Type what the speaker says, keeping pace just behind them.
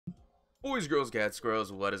Boys, girls, cats,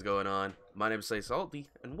 squirrels, what is going on? My name is SlightliSalti,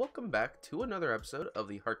 and welcome back to another episode of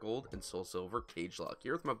the Heart Gold and Soul Silver Cagelocke.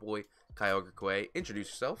 Here with my boy, KyogreKauai. Introduce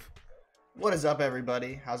yourself. What is up,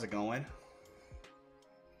 everybody? How's it going?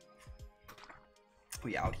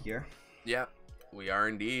 We out here. Yeah, we are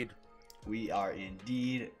indeed. We are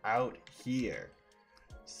indeed out here.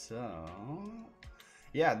 So,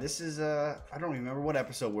 yeah, this is, I don't remember what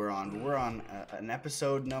episode we're on, but we're on an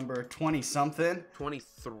episode number 20-something.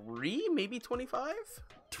 23, maybe 25?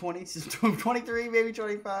 23, maybe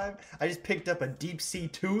 25. I just picked up a deep sea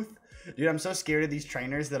tooth. Dude, I'm so scared of these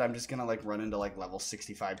trainers that I'm just gonna like run into like level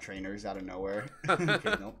 65 trainers out of nowhere.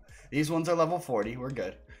 Okay, nope. These ones are level 40. We're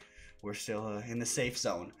good. We're still in the safe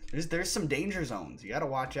zone. There's some danger zones. You gotta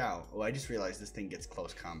watch out. Oh, I just realized this thing gets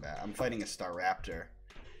close combat. I'm fighting a Staraptor.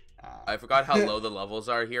 I forgot how low the levels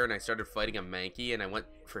are here, and I started fighting a Mankey, and I went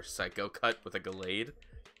for Psycho Cut with a Gallade.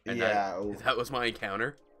 And yeah, that was my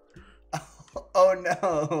encounter. Oh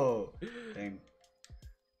no! Dang.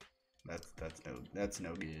 That's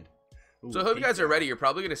no good. Ooh, So I hope you guys are ready. You're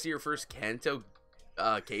probably gonna see your first Kanto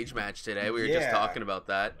cage match today. We were just talking about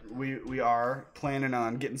that. We are planning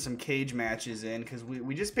on getting some cage matches in because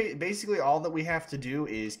we just basically all that we have to do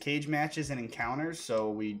is cage matches and encounters. So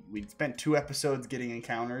we spent 2 episodes getting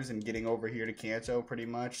encounters and getting over here to Kanto pretty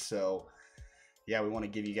much. So yeah, we want to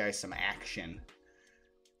give you guys some action.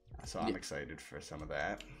 So I'm excited for some of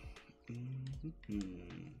that.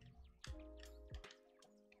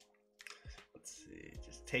 Let's see,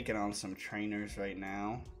 just taking on some trainers right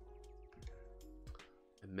now.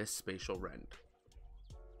 I miss Spatial Rend.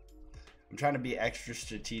 I'm trying to be extra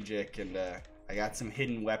strategic, and I got some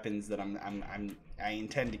hidden weapons that I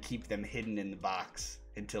intend to keep them hidden in the box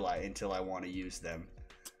until I want to use them.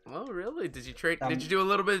 Oh, really? Did you train? Did you do a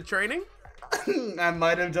little bit of training? I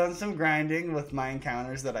might have done some grinding with my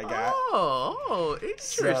encounters that I got. Oh,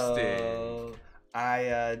 interesting. So,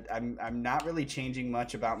 I'm not really changing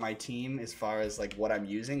much about my team as far as like what I'm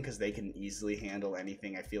using because they can easily handle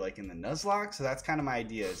anything I feel like in the Nuzlocke. So that's kind of my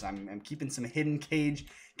idea. Is I'm keeping some hidden cage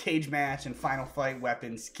match and final fight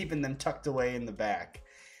weapons, keeping them tucked away in the back.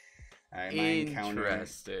 All right, my encounter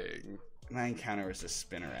is a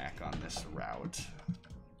Spinnerack on this route.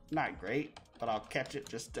 Not great, but I'll catch it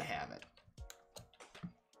just to have it.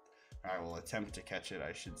 I will attempt to catch it,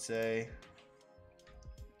 I should say.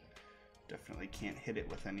 Definitely can't hit it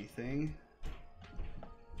with anything. I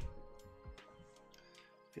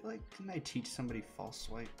feel like, didn't I teach somebody false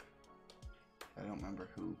swipe? I don't remember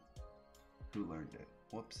who learned it.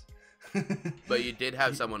 Whoops. But you did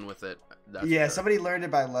have someone with it. Yeah, somebody learned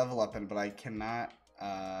it by level upping, but I cannot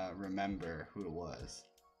remember who it was.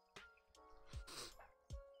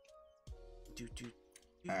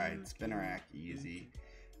 Alright, Spinnerack, easy.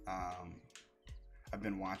 I've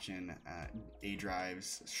been watching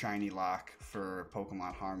A-Drive's Shiny Lock for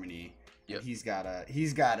Pokemon Harmony. Yep. He's got a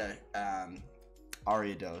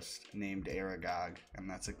Ariados named Aragog, and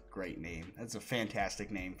that's a great name. That's a fantastic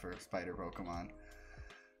name for a spider Pokemon.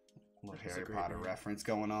 Little Harry Potter reference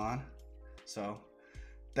going on. So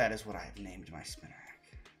that is what I have named my Spinnerack.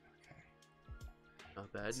 Okay.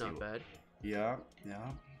 Not bad, not bad. Yeah,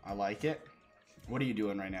 I like it. What are you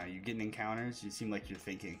doing right now? You getting encounters? You seem like you're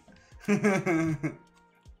thinking. Gotta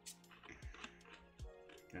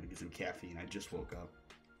get some caffeine. I just woke up.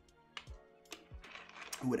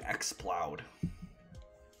 Ooh, an Exploud.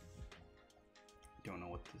 Don't know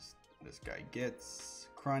what this guy gets.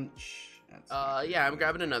 Crunch. That's yeah, I'm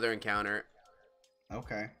grabbing another encounter.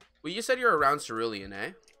 Okay. Well, you said you're around Cerulean,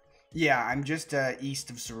 eh? Yeah, I'm just east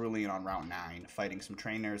of Cerulean on Route 9, fighting some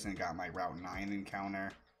trainers, and got my Route 9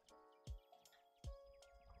 encounter.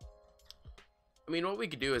 I mean, what we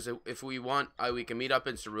could do is, if we want, we can meet up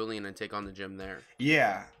in Cerulean and take on the gym there.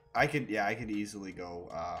 Yeah, I could easily go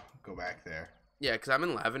back there. Yeah, because I'm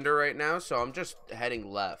in Lavender right now, so I'm just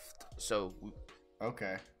heading left. So.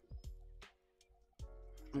 Okay.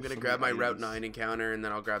 I'm gonna grab my Route 9 encounter, and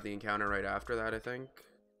then I'll grab the encounter right after that, I think.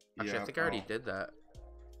 Actually, I think I already did that.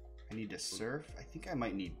 I need to surf. I think I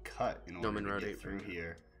might need cut in order to get through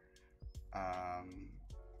here. I'm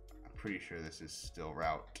pretty sure this is still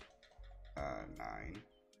Route 9.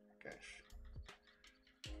 Gosh.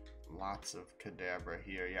 Lots of Kadabra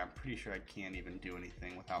here. Yeah, I'm pretty sure I can't even do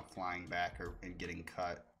anything without flying back and getting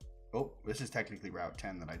cut. Oh, this is technically Route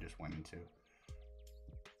 10 that I just went into.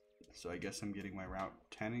 So I guess I'm getting my Route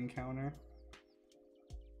 10 encounter.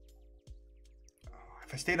 Oh,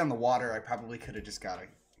 if I stayed on the water, I probably could have just got a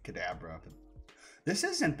Kadabra. But this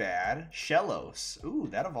isn't bad. Shellos. Ooh,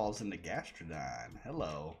 that evolves into Gastrodon.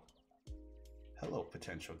 Hello. Hello,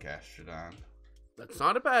 potential Gastrodon. That's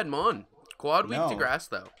not a bad mon. Quad weak to grass,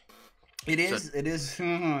 though. It is,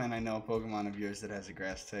 and I know a Pokemon of yours that has a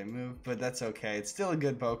grass type move, but that's okay. It's still a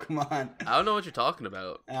good Pokemon. I don't know what you're talking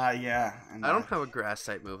about. Yeah. I don't have a grass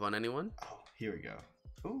type move on anyone. Oh, here we go.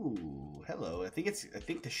 Ooh, hello. I think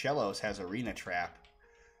the Shellos has Arena Trap,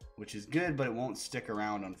 which is good, but it won't stick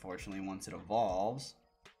around, unfortunately, once it evolves.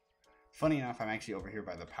 Funny enough, I'm actually over here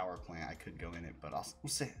by the power plant. I could go in it, but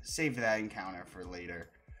we'll save that encounter for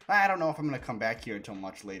later. I don't know if I'm going to come back here until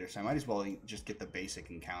much later, so I might as well just get the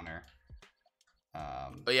basic encounter.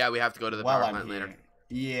 But yeah, we have to go to the power plant later.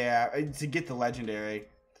 Yeah, to get the legendary.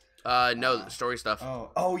 No, story stuff.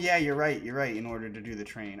 Oh yeah, you're right. In order to do the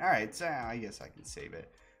train. All right, so I guess I can save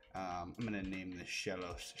it. I'm gonna name this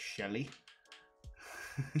Shellos Shelly.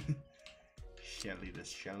 Shelly the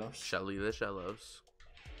Shellos. Shelly the Shellos.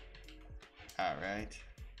 All right.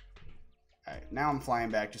 Now I'm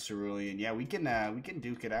flying back to Cerulean. Yeah, we can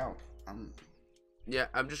duke it out. Yeah,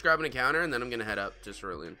 I'm just grabbing a counter and then I'm gonna head up to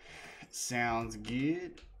Cerulean. Sounds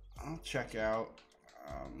good. I'll check out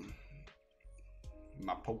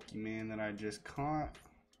my Pokemon that I just caught.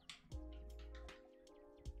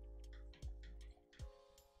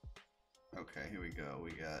 Okay, here we go.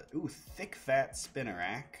 We got thick fat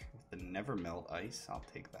Spinnerack with the never melt ice. I'll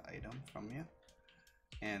take the item from you.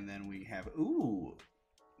 And then we have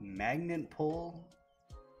magnet pull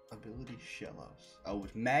ability Shellos. Oh, it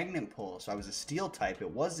was magnet pull. So I was a steel type.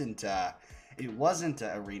 It wasn't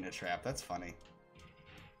Arena Trap. That's funny.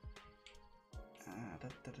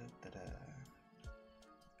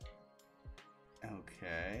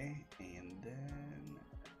 Okay, and then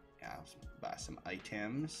I'll buy some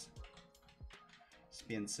items.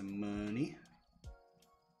 Spend some money.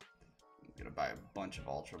 I'm gonna buy a bunch of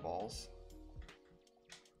Ultra Balls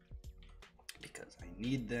because I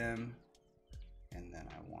need them. And then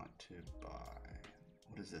I want to buy.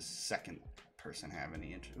 What does this second person have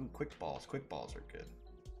any interest? Ooh, quick balls. Quick balls are good.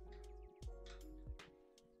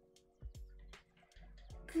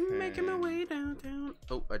 Okay. Making my way downtown.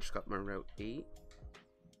 Oh, I just got my Route 8.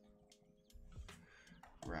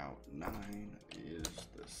 Route 9 is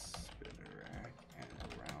the Spinnerack, and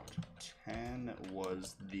Route 10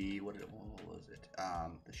 was the what was it?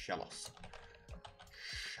 The Shellos.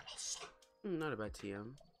 Not a bad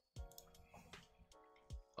TM.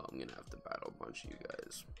 Oh, I'm gonna have to battle a bunch of you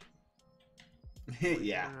guys.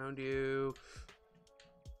 Yeah. Around you.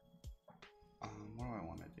 What do I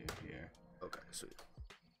want to do here? Okay, sweet.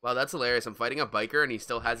 Wow, that's hilarious. I'm fighting a biker and he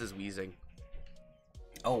still has his wheezing.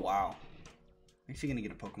 Oh wow. I'm actually gonna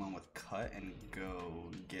get a Pokemon with cut and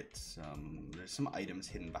go get some. There's some items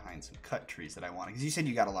hidden behind some cut trees that I want. Because you said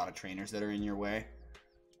you got a lot of trainers that are in your way.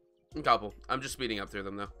 A couple. I'm just speeding up through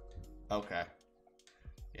them though. Okay.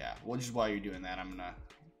 Yeah. Well, just while you're doing that, I'm gonna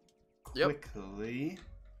quickly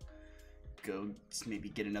go maybe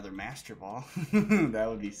get another Master Ball. That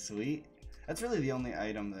would be sweet. That's really the only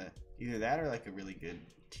item that either that or like a really good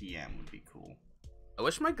TM would be cool. I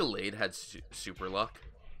wish my Gallade had super luck.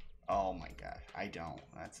 Oh my god, I don't.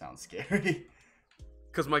 That sounds scary.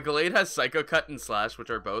 Because my Gallade has Psycho Cut and Slash, which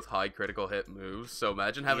are both high critical hit moves. So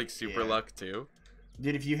imagine having super luck too.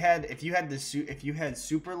 Dude, if you had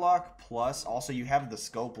super luck plus also you have the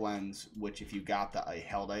scope lens, which if you got the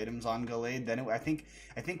held items on Gallade, then I think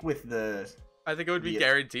with the it would be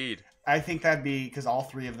guaranteed. I think that'd be because all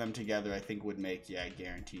three of them together I think would make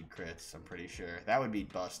guaranteed crits. I'm pretty sure that would be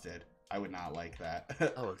busted. I would not like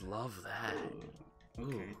that. I would love that. Ooh.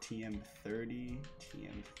 Okay, TM30.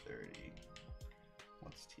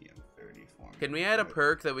 What's TM30 for me? Can we add a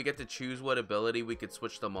perk that we get to choose what ability we could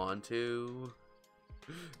switch them on to?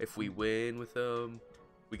 If we win with them,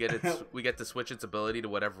 we get to switch its ability to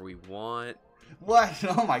whatever we want. What?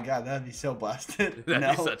 Oh my god, that'd be so busted.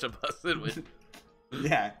 That'd be such a busted win.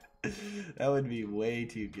 Yeah, that would be way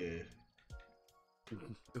too good.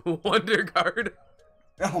 Wonder Guard.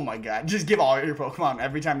 Oh my god, just give all your Pokemon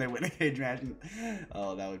every time they win a cage match.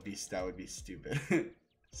 Oh, that would be stupid.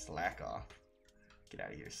 Slack off. Get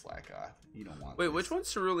out of here, slack off. You don't want. Wait, which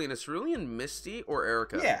one's Cerulean? Is Cerulean Misty or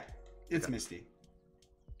Erica? Yeah, it's Misty.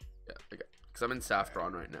 Yeah, okay. Because I'm in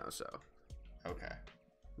Saffron right now, so. Okay.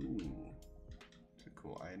 Ooh, it's a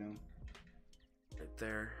cool item. Right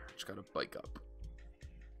there. Just gotta bike up.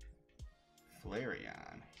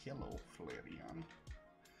 Flareon. Hello, Flareon.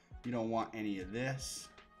 You don't want any of this.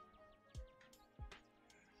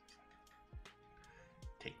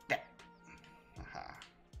 Take that. Aha.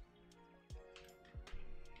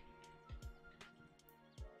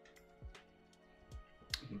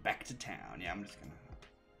 Back to town. Yeah, I'm just gonna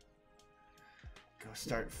go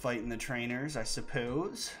start fighting the trainers, I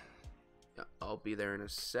suppose. Yeah, I'll be there in a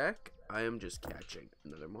sec. I am just catching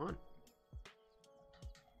another Mon.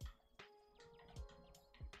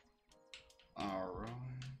 Alright.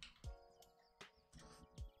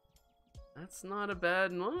 That's not a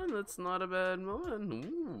bad one. That's not a bad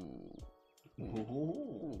one. Ooh.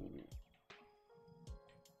 Ooh.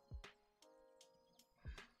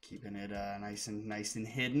 Keeping it nice and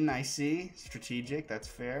hidden. I see. Strategic. That's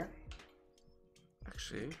fair.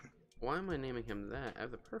 Actually, why am I naming him that? I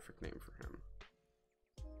have the perfect name for him.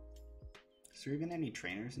 Is there even any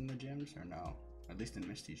trainers in the gyms or no? At least in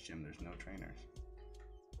Misty's gym, there's no trainers.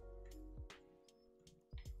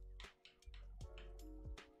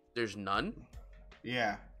 There's none?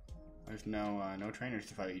 Yeah. There's no trainers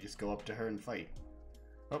to fight. You just go up to her and fight.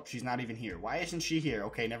 Oh, she's not even here. Why isn't she here?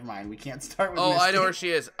 Okay, never mind. We can't start with Oh, Misty. I know where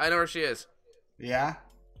she is. I know where she is. Yeah?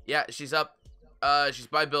 Yeah, she's up. She's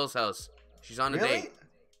by Bill's house. She's on a date.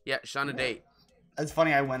 Yeah, she's on a date. It's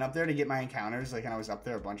funny. I went up there to get my encounters, like, and I was up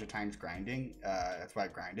there a bunch of times grinding. That's why I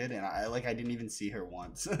grinded, and I didn't even see her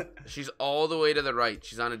once. She's all the way to the right.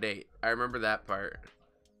 She's on a date. I remember that part.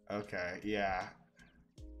 Okay, yeah.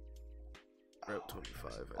 Route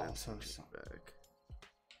 25. Also, back.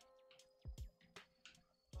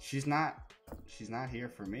 She's not here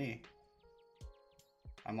for me.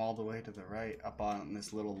 I'm all the way to the right, up on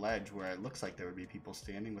this little ledge where it looks like there would be people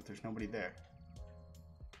standing, but there's nobody there.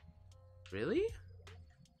 Really?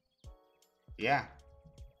 Yeah.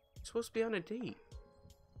 You're supposed to be on a date.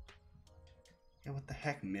 Yeah, what the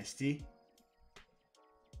heck, Misty?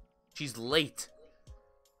 She's late.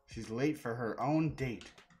 She's late for her own date.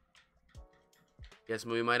 Guess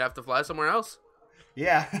we might have to fly somewhere else.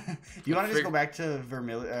 Yeah. You want to just go back to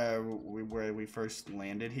Vermilion, where we first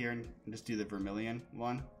landed here, and just do the Vermilion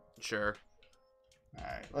one? Sure.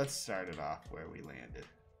 Alright, let's start it off where we landed.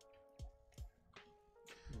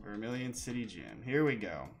 Vermilion City Gym. Here we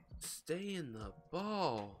go. Stay in the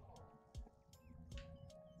ball.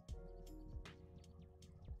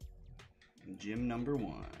 Gym number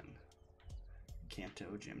 1.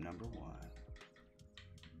 Kanto gym number 1.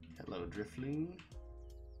 Hello, Drifloon.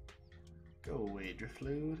 Go away,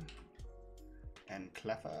 Drifloon. And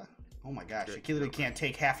Cleffa. Oh my gosh, I literally can't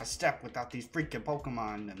take half a step without these freaking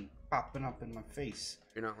Pokemon and popping up in my face.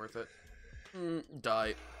 You're not worth it.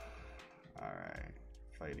 Die. Alright.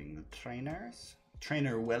 Fighting the trainers.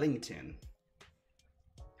 Trainer Wellington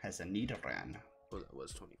has a Nidoran. Oh, that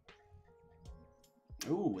was 20.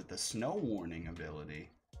 Ooh, with the snow warning ability.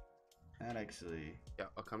 That actually... Yeah,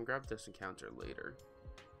 I'll come grab this encounter later.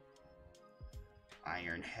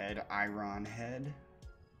 Iron Head, Iron Head.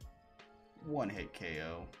 One hit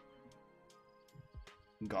KO.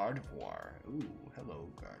 Gardevoir. Ooh, hello,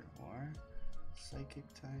 Gardevoir. Psychic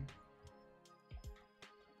type.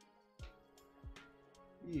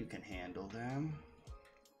 You can handle them.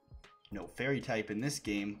 No fairy type in this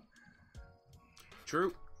game.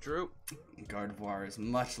 True, true. Gardevoir is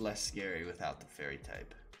much less scary without the fairy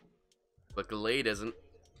type. But Gallade isn't.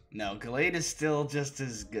 No, Gallade is still just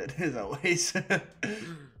as good as always.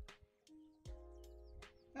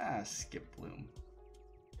 Skip Bloom.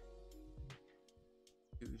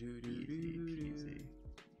 Easy peasy.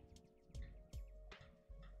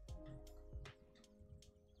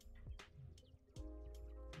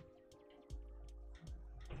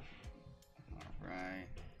 Alright.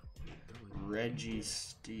 Reggie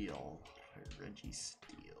Steele.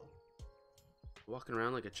 Walking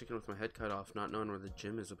around like a chicken with my head cut off, not knowing where the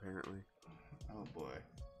gym is, apparently. Oh boy.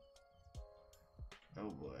 Oh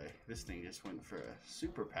boy. This thing just went for a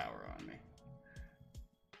superpower on me.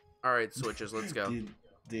 Alright, switches, let's go.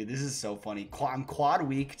 Dude, this is so funny. I'm quad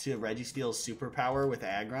weak to Registeel's superpower with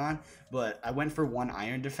Aggron, but I went for 1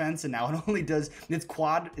 iron defense, and now it only does... It's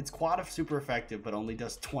quad of super effective, but only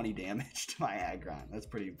does 20 damage to my Aggron. That's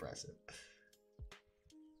pretty impressive.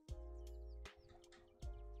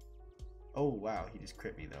 Oh, wow. He just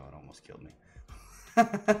crit me, though. It almost killed me.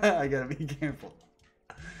 I gotta be careful.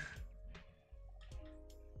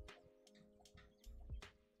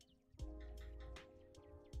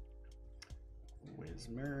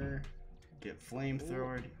 Whismer. Get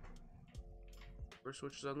flamethrower. First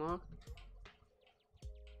switch is unlocked.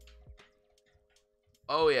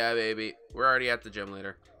 Oh, yeah, baby. We're already at the gym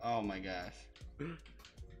later. Oh, my gosh.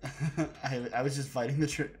 I was just fighting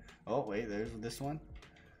the Oh, wait. There's this one.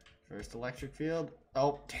 First electric field.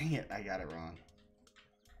 Oh, dang it. I got it wrong.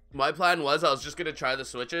 My plan was I was just going to try the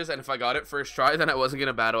switches, and if I got it first try, then I wasn't going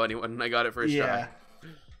to battle anyone, and I got it first try.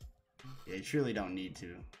 Yeah, you truly don't need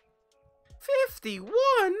to.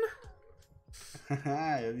 51?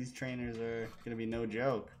 These trainers are going to be no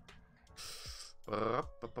joke. Yeah,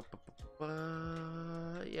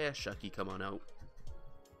 Shucky, come on out.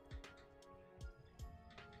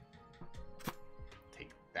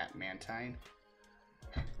 Take that, Mantine.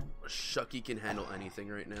 Shucky can handle anything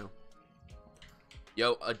right now.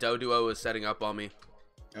 Yo, a Doduo is setting up on me.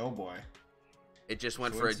 Oh boy. It just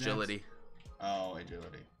went for agility. Oh,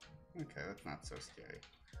 agility. Okay, that's not so scary.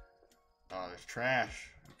 Oh, there's trash.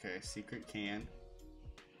 Okay, secret can.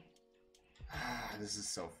 This is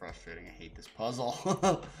so frustrating. I hate this puzzle.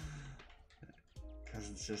 Because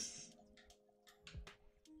it's just...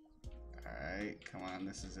 Alright, come on,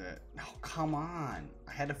 this is it. No, come on.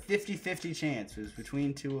 I had a 50-50 chance. It was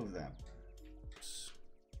between two of them.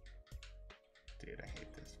 Dude, I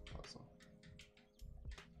hate this puzzle.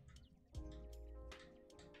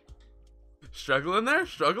 Struggling there?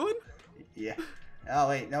 Struggling? Yeah. Oh,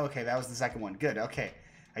 wait. No, okay, that was the second one. Good, okay.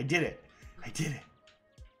 I did it. I did it.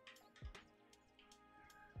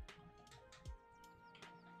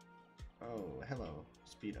 Oh, hello.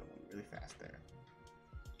 Speed up really fast there.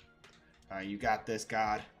 Alright, you got this,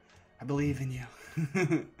 God. I believe in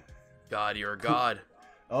you. God, you're a god.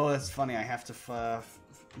 Oh, that's funny. I have to...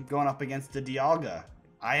 I'm going up against the Dialga.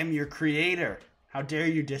 I am your creator. How dare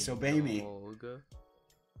you disobey me?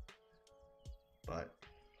 But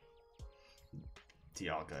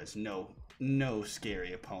Dialga is no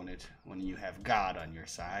scary opponent when you have God on your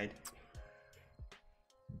side.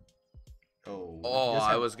 Oh,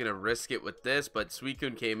 I was gonna risk it with this, but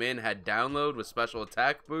Suicune came in, had download with special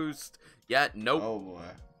attack boost. Yeah, nope. Oh boy.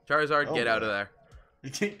 Charizard, get out of there.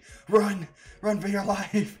 Run for your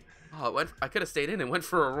life. Oh, I could have stayed in and went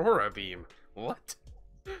for Aurora Beam. What?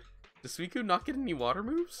 Does Suicune not get any water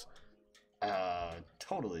moves?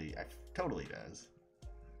 Totally. Totally does.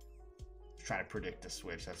 Trying to predict the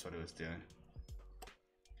switch. That's what it was doing.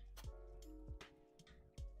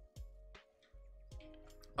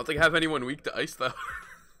 I don't think I have anyone weak to ice, though.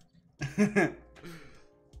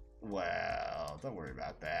 Well, don't worry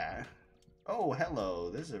about that. Oh, hello.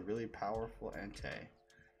 This is a really powerful Entei.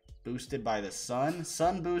 Boosted by the sun.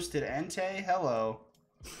 Sun boosted Entei. Hello.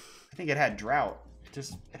 I think it had drought.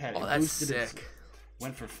 It had. Oh, that's sick.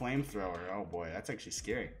 Went for flamethrower. Oh boy, that's actually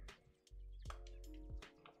scary.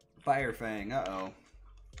 Fire Fang. Uh-oh.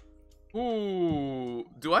 Ooh,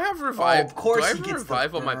 do I have revive? Oh, of course, do I have he gets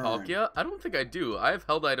revive the on my burn. Palkia? I don't think I do. I have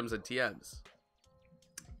held items and TMs.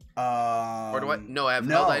 Or do I? No, I have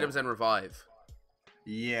held items and revive.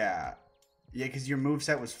 Yeah, because your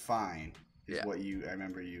moveset was fine. Is what I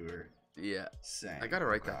remember you were. Yeah. Saying. I gotta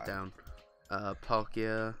write that down.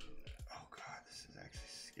 Palkia. Oh god, this is actually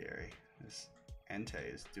scary. This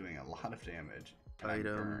Entei is doing a lot of damage. And Items.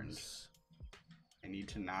 I'm burned. I need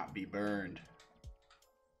to not be burned.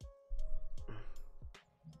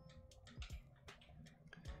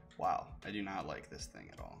 Wow, I do not like this thing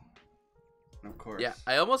at all. And of course. Yeah,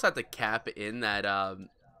 I almost had to cap in that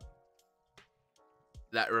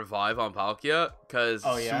that revive on Palkia because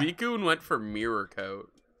Suicune went for Mirror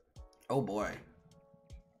Coat. Oh boy.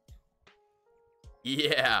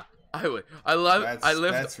 Yeah, I would. I lived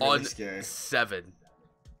really on scary. 7.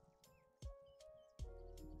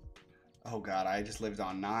 Oh god, I just lived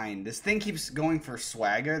on 9. This thing keeps going for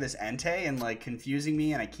swagger, this Entei, and like confusing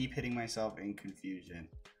me, and I keep hitting myself in confusion.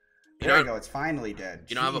 There we go, it's finally dead.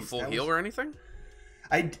 You don't have a full heal or anything?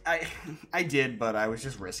 I did, but I was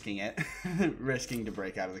just risking it. Risking to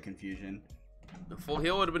break out of the confusion. The full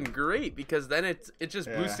heal would have been great because then it's just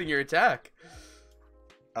boosting your attack.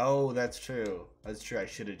 Oh, that's true. That's true. I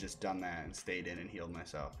should have just done that and stayed in and healed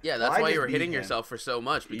myself. Yeah, that's why you were hitting yourself for so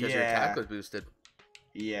much because your attack was boosted.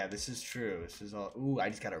 Yeah, this is true. This is all. Ooh, I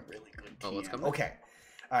just got a really good TM. Oh, let's come. Okay.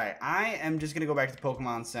 All right. I am just gonna go back to the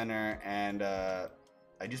Pokemon Center and I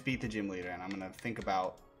just beat the gym leader, and I'm gonna think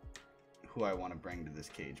about who I want to bring to this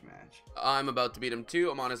cage match. I'm about to beat him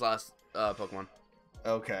too. I'm on his last Pokemon.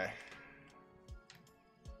 Okay.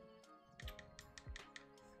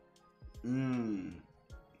 Who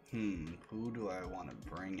do I want to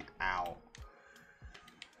bring out?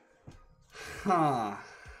 Yeah,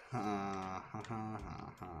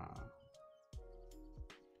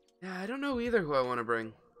 I don't know either who I want to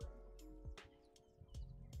bring.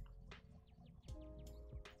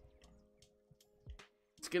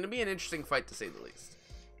 It's going to be an interesting fight, to say the least.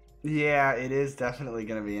 Yeah, it is definitely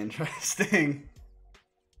going to be interesting.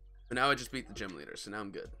 But now I just beat the gym leader, so now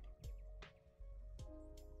I'm good.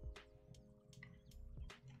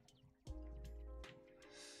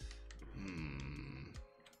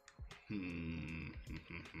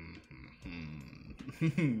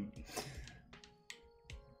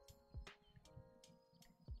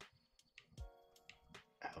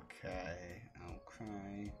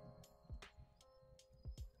 Okay.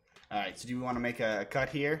 Alright, so do we want to make a cut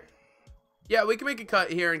here? Yeah, we can make a cut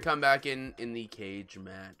here and come back in the cage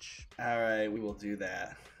match. Alright, we will do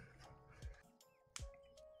that.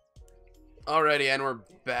 Alrighty, and we're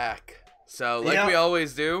back. So, like we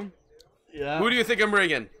always do, Yeah. Who do you think I'm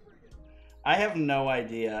bringing? I have no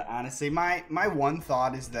idea, honestly. My one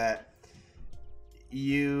thought is that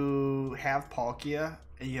you have Palkia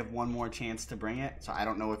and you have one more chance to bring it. So I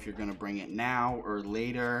don't know if you're going to bring it now or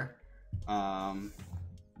later.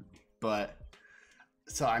 But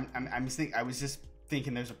so I was just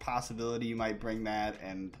thinking there's a possibility you might bring that,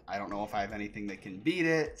 and I don't know if I have anything that can beat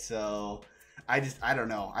it. So I don't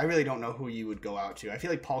know. I really don't know who you would go out to. I feel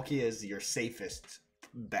like Palkia is your safest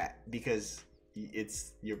bet because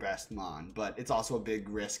it's your best mon, but it's also a big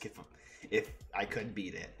risk if I could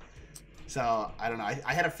beat it. So I don't know.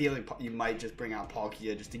 I had a feeling you might just bring out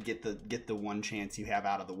Palkia just to get the one chance you have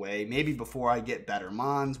out of the way. Maybe before I get better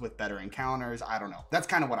mons with better encounters. I don't know. That's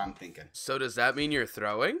kind of what I'm thinking. So does that mean you're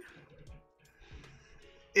throwing?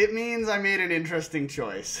 It means I made an interesting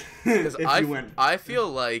choice. I feel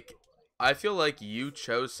like you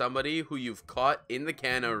chose somebody who you've caught in the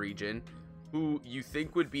Kanto region, who you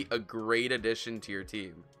think would be a great addition to your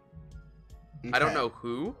team. Okay. I don't know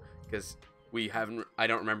who, because I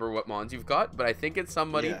don't remember what mons you've got, but I think it's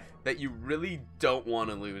somebody that you really don't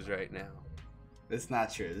want to lose right now. It's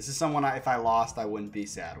not true. This is someone if I lost, I wouldn't be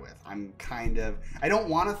sad with. I don't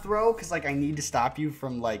want to throw because I need to stop you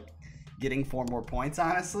from getting 4 more points,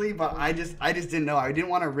 honestly, but I just didn't know. I didn't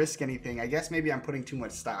want to risk anything. I guess maybe I'm putting too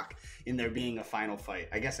much stock in there being a final fight.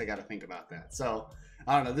 I guess I got to think about that. So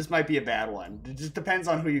I don't know. This might be a bad one. It just depends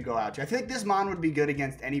on who you go out to. I feel like this mon would be good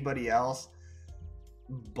against anybody else,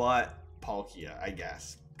 but Palkia, I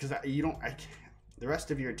guess, because the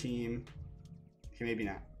rest of your team, maybe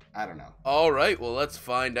not. I don't know. All right, well, let's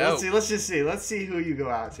find out. Let's see who you go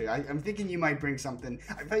out to. I'm thinking you might bring something.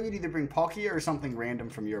 I thought you'd either bring Palkia or something random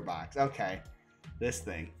from your box. Okay, this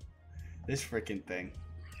freaking thing.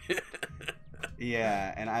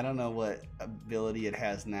 Yeah, and I don't know what ability it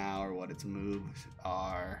has now or what its moves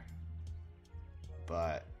are,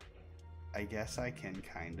 but I guess I can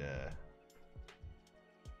kind of.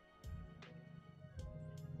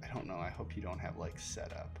 I don't know. I hope you don't have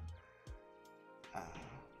setup.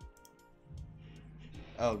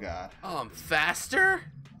 Oh god. Faster?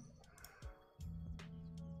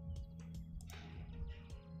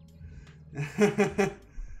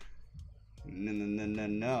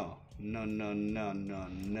 No.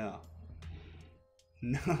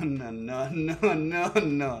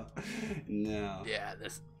 Yeah,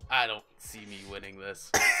 I don't see me winning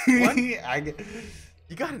this. What? You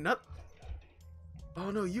got enough?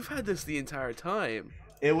 Oh no, you've had this the entire time.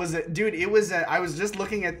 I was just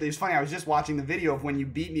looking at this. Funny, I was just watching the video of when you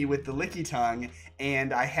beat me with the Licky Tongue,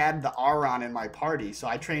 and I had the Aron in my party, so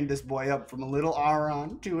I trained this boy up from a little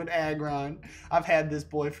Aron to an Aggron. I've had this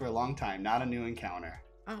boy for a long time, not a new encounter.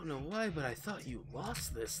 I don't know why, but I thought you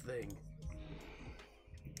lost this thing.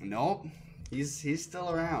 Nope, he's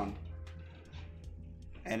still around.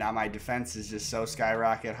 And my defense is just so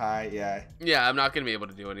skyrocket high, yeah. Yeah, I'm not gonna be able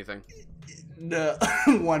to do anything. No,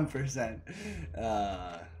 1%.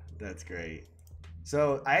 That's great.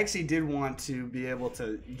 So I actually did want to be able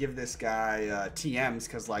to give this guy TMs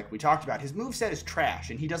because, like we talked about, his moveset is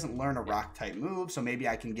trash and he doesn't learn a rock type move. So maybe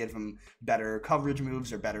I can give him better coverage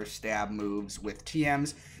moves or better stab moves with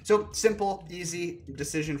TMs. So simple, easy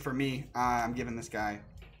decision for me. I'm giving this guy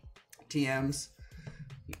TMs.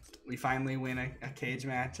 We finally win a cage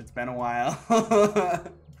match. It's been a while.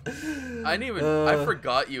 I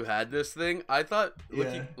forgot you had this thing. I thought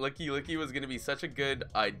Licky was gonna be such a good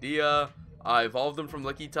idea. I evolved him from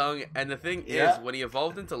Licky Tongue, and the thing is, when he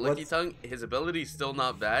evolved into Licky Tongue, his ability is still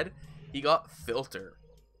not bad. He got Filter,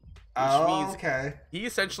 which means he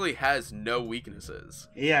essentially has no weaknesses.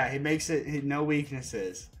 Yeah, he makes it no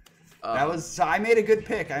weaknesses. So I made a good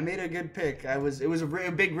pick. It was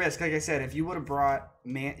a big risk. Like I said, if you would have brought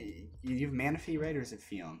you have Manaphy, right, or is it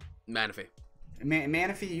Fion? Manaphy.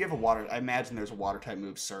 Manaphy, you have a water. I imagine there's a water type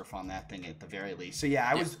move, Surf, on that thing at the very least. So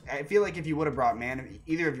yeah, I feel like if you would have brought Manaphy,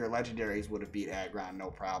 either of your legendaries would have beat Aggron, no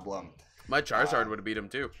problem. My Charizard would have beat him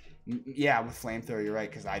too. Yeah, with Flamethrower, you're right,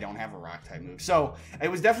 because I don't have a rock type move. So it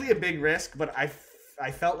was definitely a big risk, but I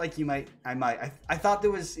felt like you might. I thought it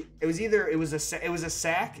was a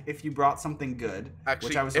sack if you brought something good. Actually,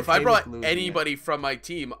 which I was if I brought anybody from my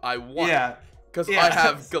team, I won. Yeah, because I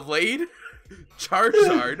have Glade,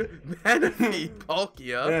 Charizard, Manaphy,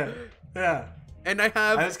 Palkia. Yeah. And I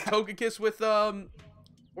have Togekiss with Aura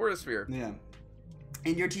Sphere. Yeah.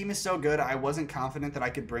 And your team is so good, I wasn't confident that I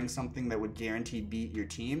could bring something that would guarantee beat your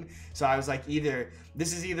team. So I was like,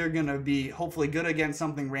 this is either going to be hopefully good against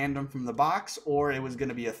something random from the box, or it was going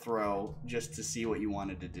to be a throw just to see what you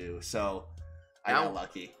wanted to do. So I got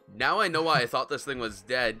lucky. Now I know why I thought this thing was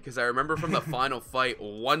dead, because I remember from the final fight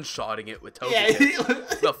one-shotting it with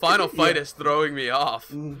Togekiss. The final fight is throwing me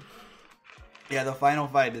off. Yeah, the final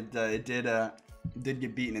fight, it did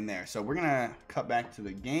get beaten in there. So we're gonna cut back to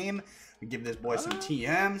the game. We give this boy some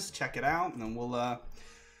TMs, check it out, and then we'll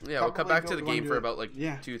yeah, we'll cut back to the game for about like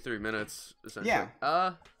 2-3 minutes. Essentially.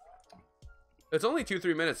 Yeah. It's only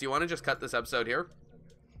 2-3 minutes. You want to just cut this episode here?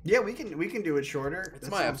 Yeah, we can do it shorter. It's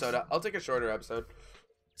my episode. I'll take a shorter episode.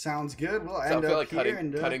 Sounds good. We'll end I feel up like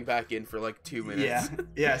here cutting back in for like 2 minutes.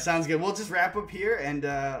 Yeah, sounds good. We'll just wrap up here, and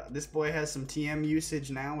this boy has some TM usage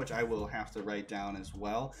now, which I will have to write down as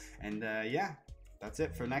well. And yeah, that's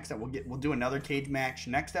it for next time. We'll do another cage match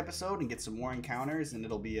next episode and get some more encounters, and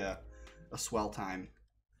it'll be a swell time.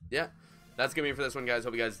 Yeah, that's gonna be it for this one, guys.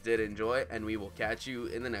 Hope you guys did enjoy, and we will catch you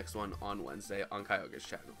in the next one on Wednesday on Kyogre's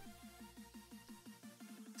channel.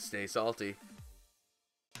 Stay salty.